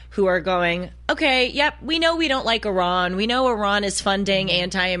people who are going, okay, yep, we know we don't like Iran. We know Iran is funding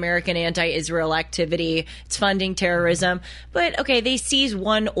anti-American, anti-Israel activity. It's funding terrorism. But, okay, they seize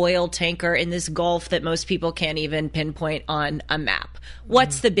one oil tanker in this Gulf that most people can't even pinpoint on a map.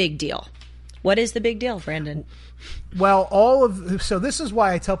 What's the big deal? What is the big deal, Brandon? Well, so this is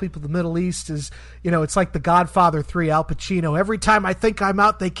why I tell people the Middle East is, it's like the Godfather 3, Al Pacino. Every time I think I'm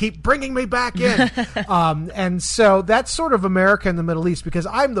out, they keep bringing me back in. And so that's sort of America in the Middle East, because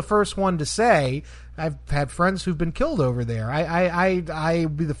I'm the first one to say, I've had friends who've been killed over there.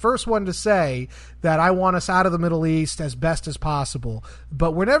 I'd be the first one to say that I want us out of the Middle East as best as possible.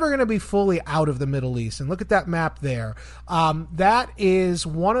 But we're never going to be fully out of the Middle East. And look at that map there. That is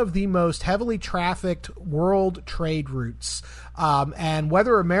one of the most heavily trafficked world trade routes. And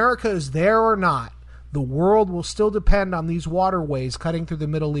whether America is there or not, the world will still depend on these waterways cutting through the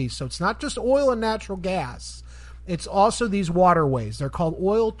Middle East. So it's not just oil and natural gas. It's also these waterways. They're called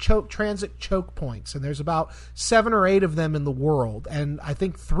oil transit choke points, and there's about 7 or 8 of them in the world. And I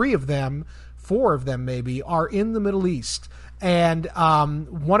think 4 of them maybe, are in the Middle East. And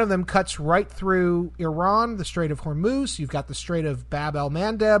one of them cuts right through Iran, the Strait of Hormuz. You've got the Strait of Bab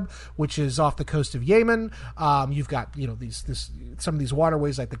el-Mandeb, which is off the coast of Yemen. You've got some of these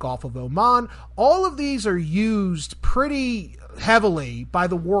waterways like the Gulf of Oman. All of these are used pretty heavily by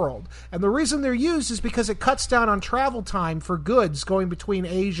the world. And the reason they're used is because it cuts down on travel time for goods going between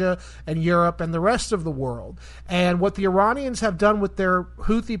Asia and Europe and the rest of the world. And what the Iranians have done with their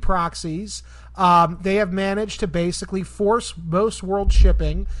Houthi proxies, they have managed to basically force most world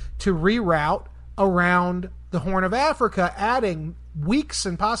shipping to reroute around the Horn of Africa, adding weeks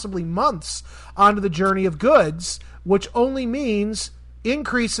and possibly months onto the journey of goods, which only means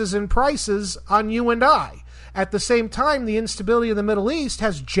increases in prices on you and I. At the same time, the instability of the Middle East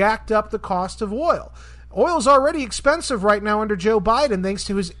has jacked up the cost of oil. Oil's already expensive right now under Joe Biden thanks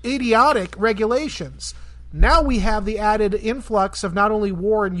to his idiotic regulations. Now we have the added influx of not only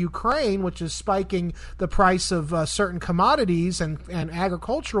war in Ukraine, which is spiking the price of certain commodities and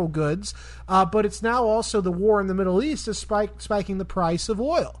agricultural goods, but it's now also the war in the Middle East is spiking the price of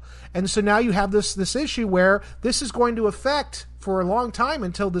oil. And so now you have this issue where this is going to affect, for a long time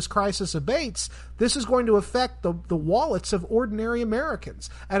until this crisis abates, this is going to affect the wallets of ordinary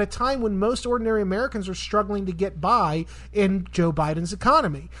Americans at a time when most ordinary Americans are struggling to get by in Joe Biden's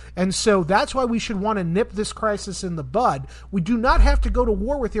economy. And so that's why we should want to nip this crisis in the bud. We do not have to go to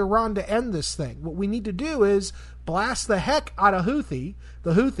war with Iran to end this thing. What we need to do is blast the heck out of the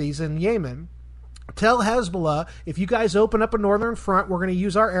Houthis in Yemen. Tell Hezbollah, if you guys open up a northern front, we're going to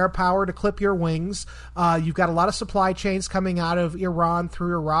use our air power to clip your wings. You've got a lot of supply chains coming out of Iran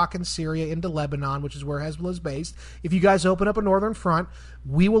through Iraq and Syria into Lebanon, which is where Hezbollah is based. If you guys open up a northern front,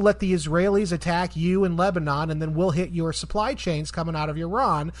 we will let the Israelis attack you in Lebanon, and then we'll hit your supply chains coming out of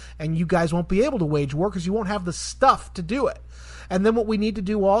Iran, and you guys won't be able to wage war because you won't have the stuff to do it. And then what we need to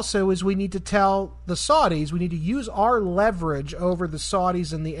do also is we need to tell the Saudis, we need to use our leverage over the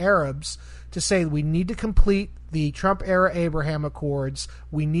Saudis and the Arabs to say we need to complete the Trump-era Abraham Accords.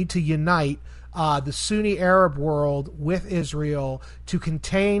 We need to unite the Sunni Arab world with Israel to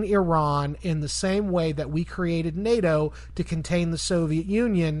contain Iran in the same way that we created NATO to contain the Soviet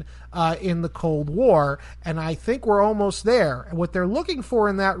Union in the Cold War. And I think we're almost there. And what they're looking for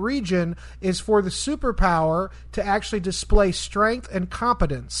in that region is for the superpower to actually display strength and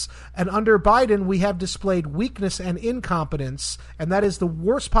competence. And under Biden, we have displayed weakness and incompetence, and that is the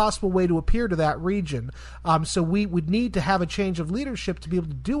worst possible way to appear to that region. So we would need to have a change of leadership to be able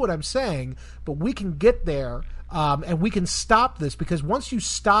to do what I'm saying, but we can get there. And we can stop this, because once you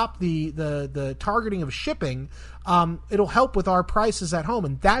stop the targeting of shipping, it'll help with our prices at home.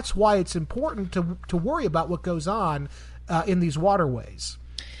 And that's why it's important to worry about what goes on in these waterways.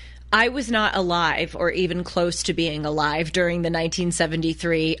 I was not alive or even close to being alive during the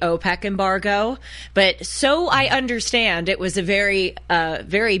 1973 OPEC embargo, but so I understand it was a very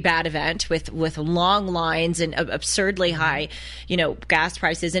bad event with long lines and absurdly high, gas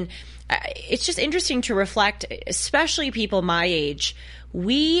prices. And it's just interesting to reflect, especially people my age,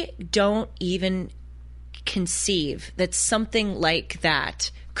 we don't even conceive that something like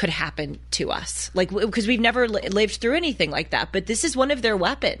that could happen to us, because we've never lived through anything like that. But this is one of their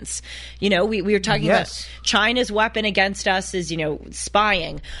weapons. We were talking about China's weapon against us is,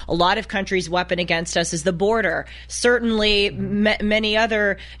 spying. A lot of countries' weapon against us is the border. Certainly, many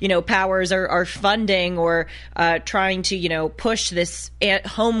other, powers are funding or trying to, push this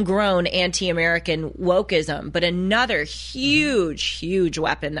homegrown anti-American wokeism. But another huge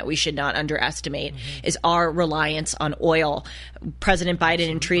weapon that we should not underestimate is our reliance on oil. President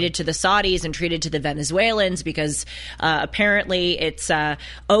Biden entreated to the Saudis, entreated to the Venezuelans, because apparently it's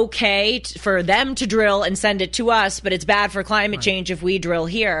okay for them to drill and send it to us, but it's bad for climate change if we drill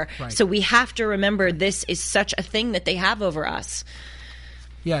here. Right. So we have to remember this is such a thing that they have over us.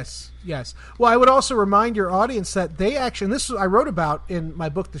 Yes. Well, I would also remind your audience that they actually, and this I wrote about in my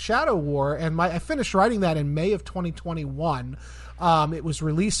book, The Shadow War, and I finished writing that in May of 2021. It was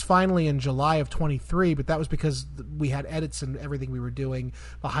released finally in July of 23, but that was because we had edits and everything we were doing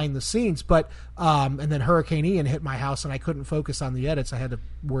behind the scenes. But and then Hurricane Ian hit my house, and I couldn't focus on the edits. I had to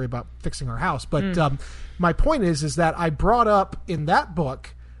worry about fixing our house. But my point is that I brought up in that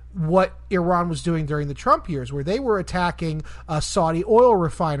book what Iran was doing during the Trump years, where they were attacking Saudi oil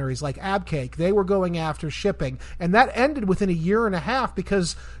refineries like Abqaiq. They were going after shipping. And that ended within a year and a half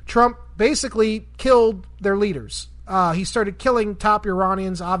because Trump basically killed their leaders. He started killing top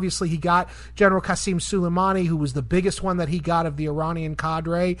Iranians. Obviously, he got General Qasem Soleimani, who was the biggest one that he got of the Iranian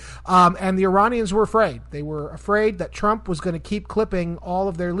cadre. And the Iranians were afraid. They were afraid that Trump was going to keep clipping all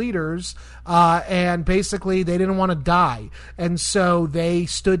of their leaders. And basically, they didn't want to die. And so they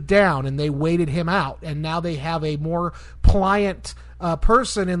stood down and they waited him out. And now they have a more pliant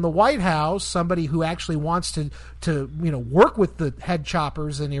person in the White House, somebody who actually wants to work with the head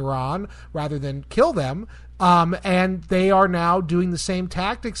choppers in Iran rather than kill them. And they are now doing the same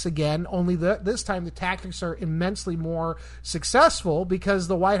tactics again, only this time the tactics are immensely more successful because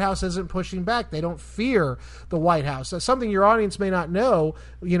the White House isn't pushing back. They don't fear the White House. Something your audience may not know,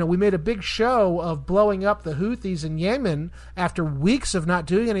 we made a big show of blowing up the Houthis in Yemen after weeks of not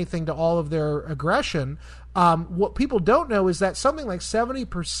doing anything to all of their aggression. What people don't know is that something like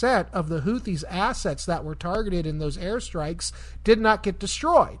 70% of the Houthis' assets that were targeted in those airstrikes did not get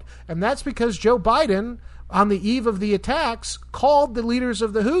destroyed. And that's because Joe Biden, on the eve of the attacks, called the leaders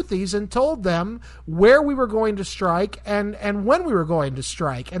of the Houthis and told them where we were going to strike and when we were going to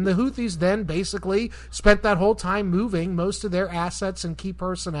strike. And the Houthis then basically spent that whole time moving most of their assets and key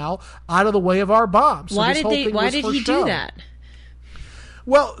personnel out of the way of our bombs. So why did he do that?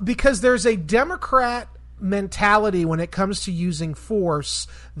 Well, because there's a Democrat mentality when it comes to using force.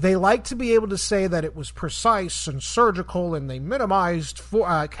 They like to be able to say that it was precise and surgical and they minimized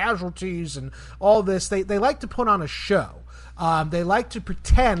casualties and all this. They like to put on a show. They like to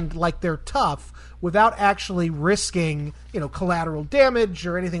pretend like they're tough without actually risking, collateral damage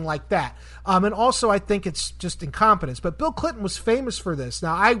or anything like that. And also, I think it's just incompetence. But Bill Clinton was famous for this.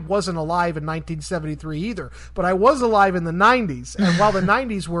 Now, I wasn't alive in 1973 either, but I was alive in the 90s. And while the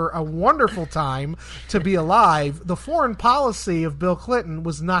 90s were a wonderful time to be alive, the foreign policy of Bill Clinton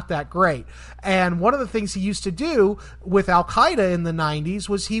was not that great. And one of the things he used to do with Al-Qaeda in the 90s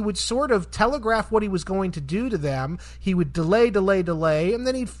was he would sort of telegraph what he was going to do to them. He would delay, and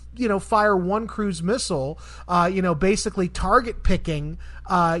then he'd fire one cruise missile, basically target picking,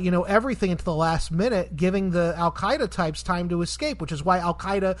 everything into the last minute, giving the Al-Qaeda types time to escape, which is why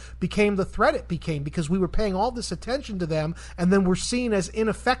Al-Qaeda became the threat it became, because we were paying all this attention to them and then we're seen as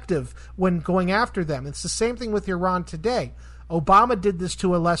ineffective when going after them. It's the same thing with Iran today. Obama did this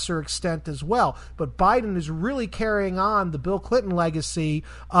to a lesser extent as well. But Biden is really carrying on the Bill Clinton legacy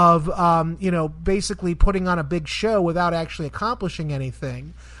of, basically putting on a big show without actually accomplishing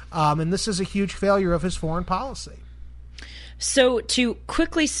anything. And this is a huge failure of his foreign policy. So to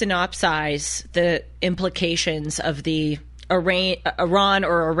quickly synopsize the implications of the Iran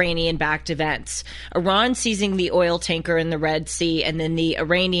or Iranian-backed events, Iran seizing the oil tanker in the Red Sea, and then the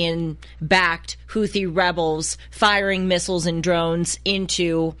Iranian-backed Houthi rebels firing missiles and drones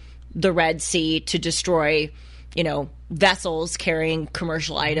into the Red Sea to destroy, vessels carrying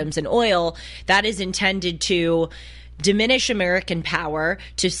commercial items and oil. That is intended to diminish American power,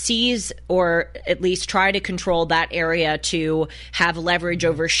 to seize or at least try to control that area, to have leverage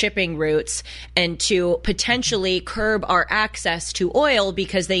over shipping routes, and to potentially curb our access to oil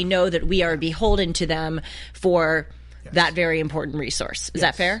because they know that we are beholden to them for that very important resource. Is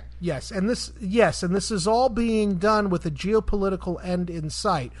that fair? Yes, and this is all being done with a geopolitical end in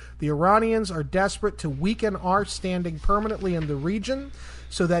sight. The Iranians are desperate to weaken our standing permanently in the region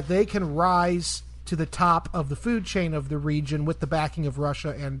so that they can rise to the top of the food chain of the region with the backing of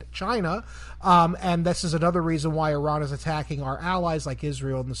Russia and China. And this is another reason why Iran is attacking our allies like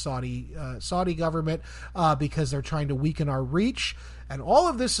Israel and the Saudi government, because they're trying to weaken our reach. And all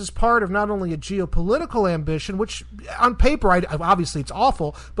of this is part of not only a geopolitical ambition, which on paper, obviously it's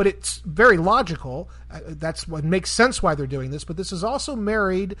awful, but it's very logical. That's what makes sense why they're doing this. But this is also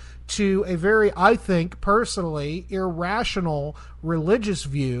married to a very, I think, personally, irrational religious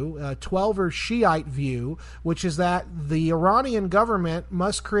view, 12er Shiite view, which is that the Iranian government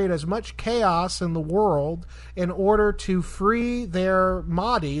must create as much chaos in the world in order to free their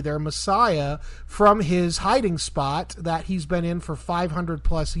Mahdi, their Messiah, from his hiding spot that he's been in for 500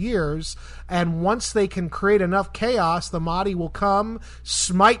 plus years. And once they can create enough chaos, the Mahdi will come,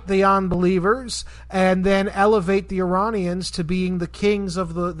 smite the unbelievers, and then elevate the Iranians to being the kings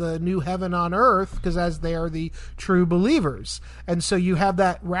of the new heaven on earth, because as they are the true believers. And so you have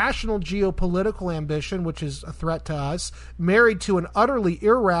that rational geopolitical ambition, which is a threat to us, married to an utterly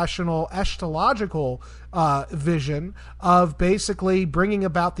irrational eschatological vision of basically bringing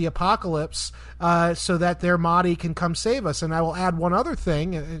about the apocalypse so that their Mahdi can come save us. And I will add one other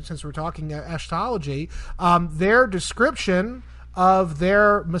thing, since we're talking eschatology. Their description of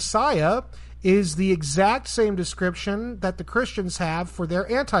their Messiah is the exact same description that the Christians have for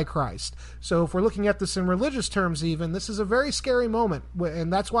their Antichrist. So if we're looking at this in religious terms even, this is a very scary moment.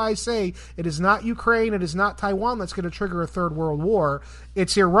 And that's why I say it is not Ukraine, it is not Taiwan that's going to trigger a third world war.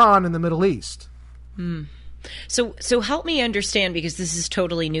 It's Iran in the Middle East. So help me understand, because this is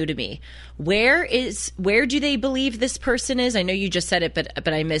totally new to me. Where do they believe this person is? I know you just said it,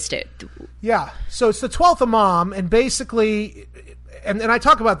 but I missed it. Yeah. So it's the 12th Imam, and basically, and I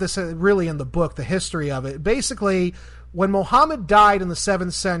talk about this really in the book, the history of it. Basically, when Muhammad died in the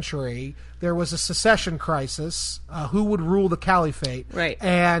 7th century, there was a secession crisis. Who would rule the caliphate? Right.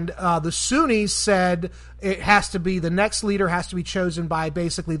 And the Sunnis said it has to be, the next leader has to be chosen by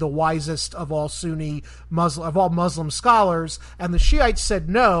basically the wisest of all Muslim scholars. And the Shiites said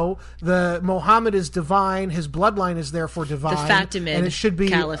no. The Muhammad is divine. His bloodline is therefore divine. The Fatimid and it should be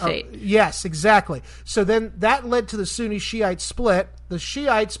caliphate. Yes, exactly. So then that led to the Sunni-Shiite split. The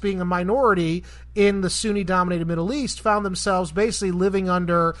Shiites, being a minority in the Sunni-dominated Middle East, found themselves basically living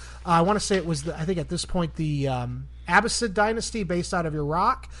under, I want to say it was, I think at this point, the Abbasid dynasty based out of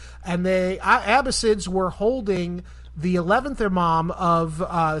Iraq. And the Abbasids were holding the 11th Imam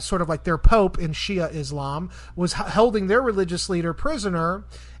of sort of like their Pope in Shia Islam, was holding their religious leader prisoner.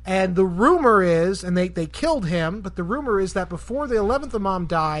 And the rumor is, and they killed him, but the rumor is that before the 11th Imam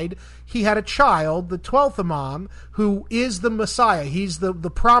died, he had a child, the 12th Imam, who is the Messiah. He's the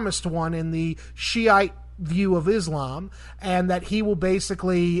promised one in the Shiite view of Islam, and that he will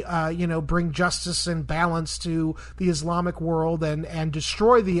basically, bring justice and balance to the Islamic world and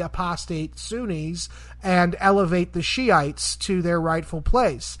destroy the apostate Sunnis and elevate the Shiites to their rightful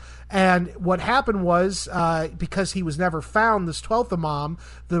place. And what happened was, because he was never found, this 12th Imam,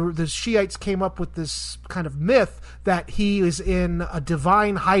 the Shiites came up with this kind of myth that he is in a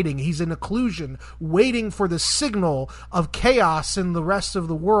divine hiding. He's in occlusion, waiting for the signal of chaos in the rest of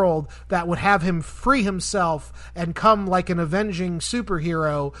the world that would have him free himself and come like an avenging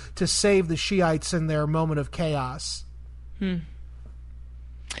superhero to save the Shiites in their moment of chaos.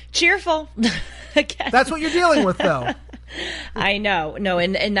 Cheerful. That's what you're dealing with, though. I know. No,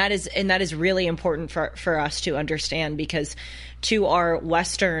 and that is really important for us to understand, because to our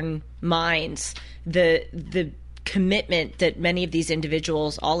Western minds, the commitment that many of these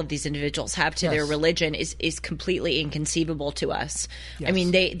individuals, all of these individuals, have to their religion is completely inconceivable to us. Yes. I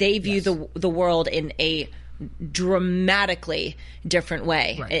mean, they view the world in a dramatically different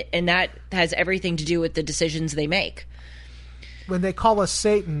way. Right. And that has everything to do with the decisions they make. When they call us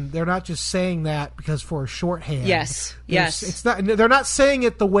Satan, they're not just saying that because for a shorthand. Yes. It's not. They're not saying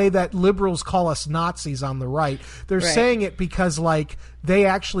it the way that liberals call us Nazis on the right. They're saying it because, like, they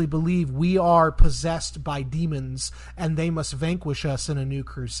actually believe we are possessed by demons and they must vanquish us in a new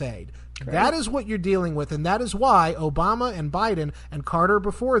crusade. Correct. That is what you're dealing with, and that is why Obama and Biden and Carter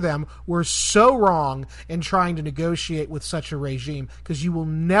before them were so wrong in trying to negotiate with such a regime, because you will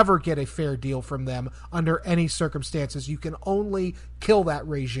never get a fair deal from them under any circumstances. You can only kill that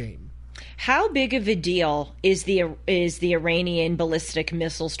regime. How big of a deal is the Iranian ballistic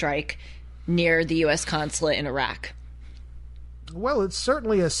missile strike near the U.S. consulate in Iraq? Well, it's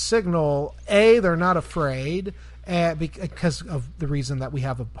certainly a signal. A, they're not afraid. Because of the reason that we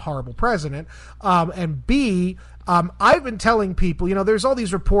have a horrible president. And B, I've been telling people, there's all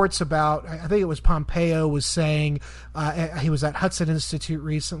these reports about, I think it was Pompeo was saying, he was at Hudson Institute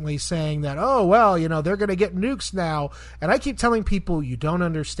recently saying that, they're going to get nukes now. And I keep telling people, you don't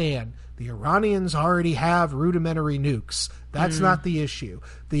understand. The Iranians already have rudimentary nukes. That's not the issue.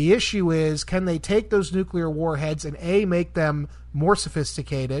 The issue is, can they take those nuclear warheads and A, make them more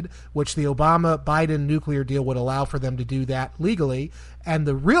sophisticated, which the Obama-Biden nuclear deal would allow for them to do that legally. And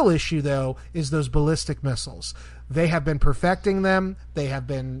the real issue, though, is those ballistic missiles. They have been perfecting them. They have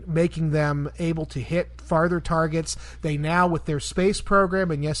been making them able to hit farther targets. They now, with their space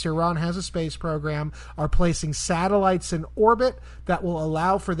program, and yes, Iran has a space program, are placing satellites in orbit that will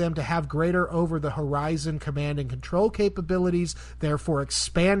allow for them to have greater over-the-horizon command and control capabilities, therefore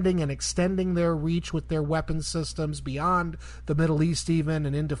expanding and extending their reach with their weapon systems beyond the Middle East even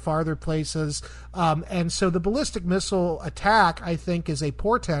and into farther places. And so the ballistic missile attack, I think, is a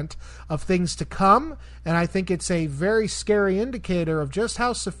portent of things to come, and I think it's a very scary indicator of just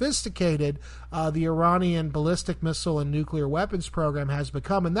how sophisticated the Iranian ballistic missile and nuclear weapons program has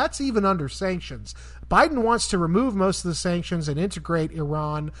become, and that's even under sanctions. Biden wants to remove most of the sanctions and integrate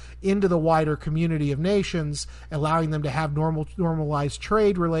Iran into the wider community of nations, allowing them to have normalized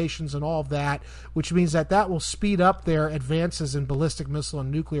trade relations and all of that, which means that will speed up their advances in ballistic missile and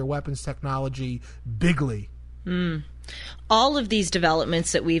nuclear weapons technology bigly. All of these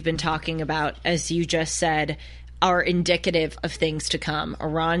developments that we've been talking about, as you just said, are indicative of things to come.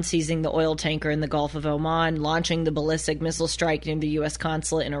 Iran seizing the oil tanker in the Gulf of Oman, launching the ballistic missile strike near the U.S.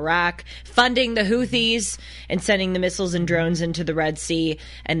 consulate in Iraq, funding the Houthis and sending the missiles and drones into the Red Sea,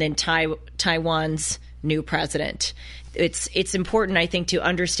 and then Taiwan's new president. It's important, I think, to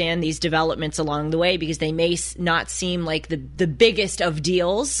understand these developments along the way, because they may not seem like the biggest of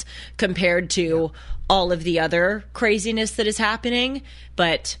deals compared to all of the other craziness that is happening,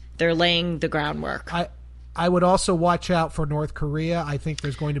 but they're laying the groundwork. I would also watch out for North Korea. I think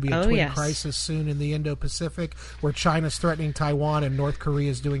there's going to be a twin yes. crisis soon in the Indo-Pacific, where China's threatening Taiwan and North Korea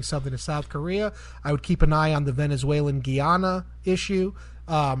is doing something to South Korea. I would keep an eye on the Venezuelan Guyana issue.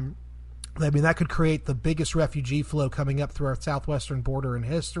 That could create the biggest refugee flow coming up through our southwestern border in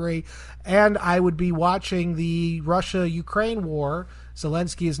history. And I would be watching the Russia-Ukraine war.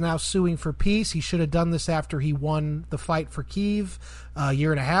 Zelensky is now suing for peace. He should have done this after he won the fight for Kyiv a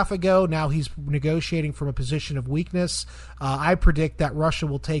year and a half ago. Now he's negotiating from a position of weakness. I predict that Russia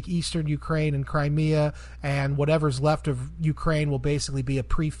will take eastern Ukraine and Crimea, and whatever's left of Ukraine will basically be a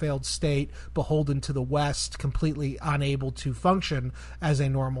pre-failed state beholden to the West, completely unable to function as a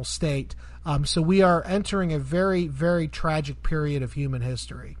normal state. So we are entering a very, very tragic period of human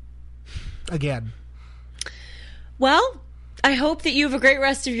history. Again. Well, I hope that you have a great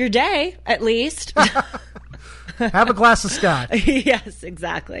rest of your day, at least. Have a glass of scotch. Yes,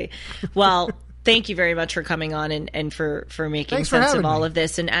 exactly. Well, thank you very much for coming on and for making sense of all of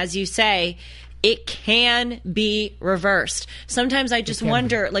this. And as you say, it can be reversed. Sometimes I just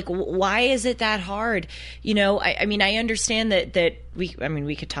wonder, why is it that hard? I understand that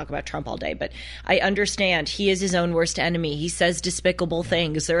we could talk about Trump all day, but I understand he is his own worst enemy. He says despicable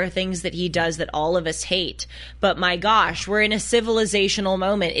things. There are things that he does that all of us hate. But my gosh, we're in a civilizational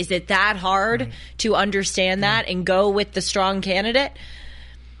moment. Is it that hard to understand that and go with the strong candidate?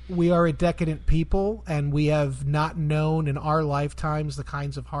 We are a decadent people, and we have not known in our lifetimes the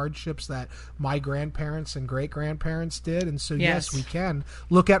kinds of hardships that my grandparents and great-grandparents did. And so, yes, we can.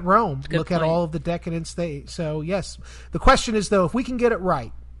 Look at Rome. Look at all of the decadence. So, yes. The question is, though, if we can get it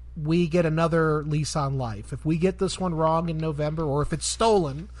right, we get another lease on life. If we get this one wrong in November, or if it's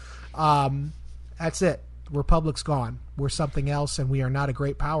stolen, that's it. Republic's gone. We're something else, and we are not a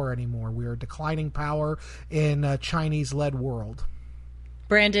great power anymore. We are a declining power in a Chinese-led world.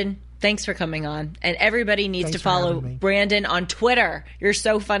 Brandon, Thanks for coming on. And everybody needs Thanks to for follow having me. Brandon on Twitter. You're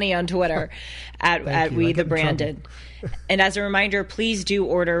so funny on Twitter at We the Brandon. And as a reminder, please do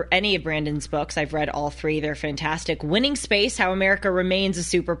order any of Brandon's books. I've read all 3. They're fantastic. Winning Space, How America Remains a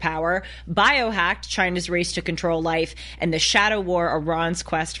Superpower, Biohacked, China's Race to Control Life, and The Shadow War, Iran's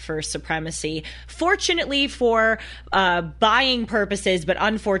Quest for Supremacy. Fortunately for buying purposes, but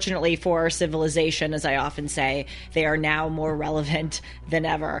unfortunately for our civilization, as I often say, they are now more relevant than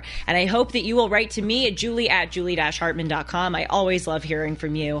ever. And I hope that you will write to me at julie@julie-hartman.com. I always love hearing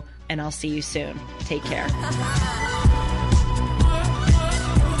from you, and I'll see you soon. Take care.